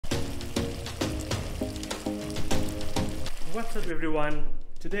What's up everyone?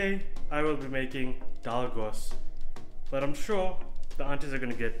 Today I will be making dal gosht, but I'm sure the aunties are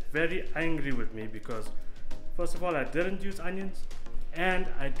going to get very angry with me because first of all I didn't use onions and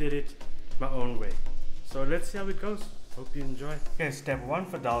I did it my own way. So let's see how it goes. Hope you enjoy. Okay, step 1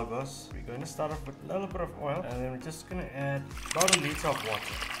 for dal gosht. We're going to start off with a little bit of oil and then we're just going to add about 1 liter of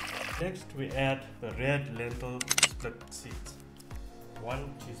water. Next we add the red lentil split seeds.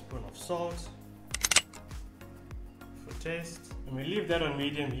 1 teaspoon of salt for taste, and we leave that on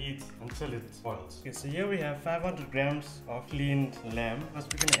medium heat until it boils. Okay, so here we have 500 grams of cleaned lamb.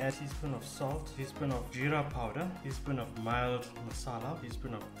 First we're going to add a teaspoon of salt, teaspoon of Jeera Powder, teaspoon of mild masala,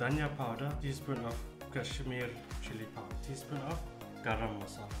 teaspoon of Dhania powder, teaspoon of Khasmiri chili powder, teaspoon of Garam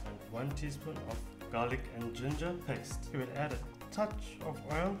Masala, and 1 teaspoon of garlic and ginger paste. We will add a touch of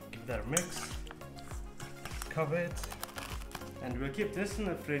oil, give that a mix, cover it, and we'll keep this in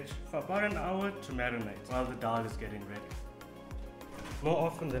the fridge for about an hour to marinate while the dal is getting ready. More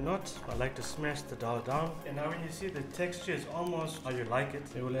often than not, I like to smash the dal down, and now when you see the texture is almost how you like it,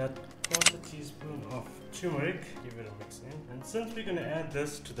 we will add 1/4 teaspoon of turmeric, give it a mix in. And since we're going to add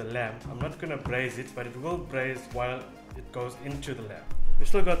this to the lamb, I'm not going to braise it, but it will braise while it goes into the lamb. We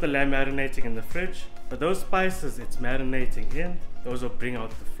still got the lamb marinating in the fridge, but those spices it's marinating in, those will bring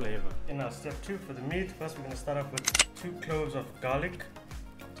out the flavor. And now step 2 for the meat. First we're going to start off with 2 cloves of garlic,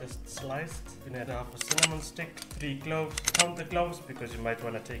 just sliced. We're going to add half a cinnamon stick, 3 cloves. Count the cloves because you might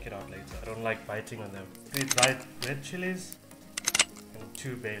want to take it out later. I don't like biting on them. 3 dried red chilies and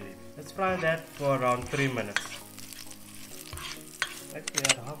 2 bay leaves. Let's fry that for around 3 minutes. Next we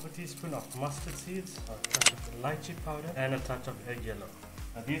add half a teaspoon of mustard seeds, a touch of Elachi powder, and a touch of egg yellow.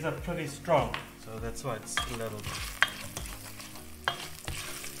 Now these are pretty strong, so that's why it's a little bit.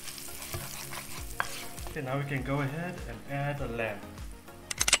 Okay, now we can go ahead and add the lamb.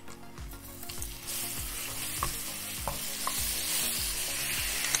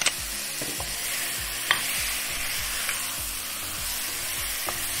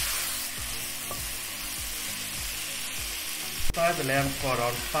 Fry the lamb for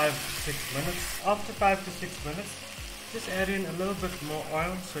around 5 to 6 minutes. After 5 to 6 minutes, just add in a little bit more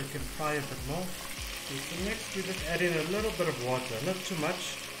oil so you can fry a bit more. Okay, so next we just add in a little bit of water, not too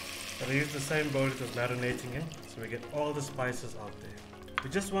much. But I use the same bowl it was marinating in, so we get all the spices out there. We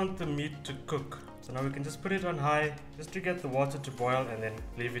just want the meat to cook, so now we can just put it on high just to get the water to boil and then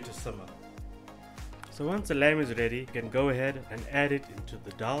leave it to simmer. So once the lamb is ready, you can go ahead and add it into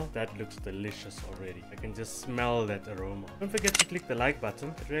the dal. That looks delicious already. I can just smell that aroma. Don't forget to click the like button,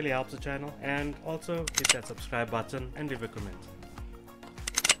 it really helps the channel, and also hit that subscribe button and leave a comment.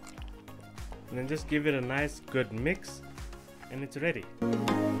 And then just give it a nice good mix and it's ready.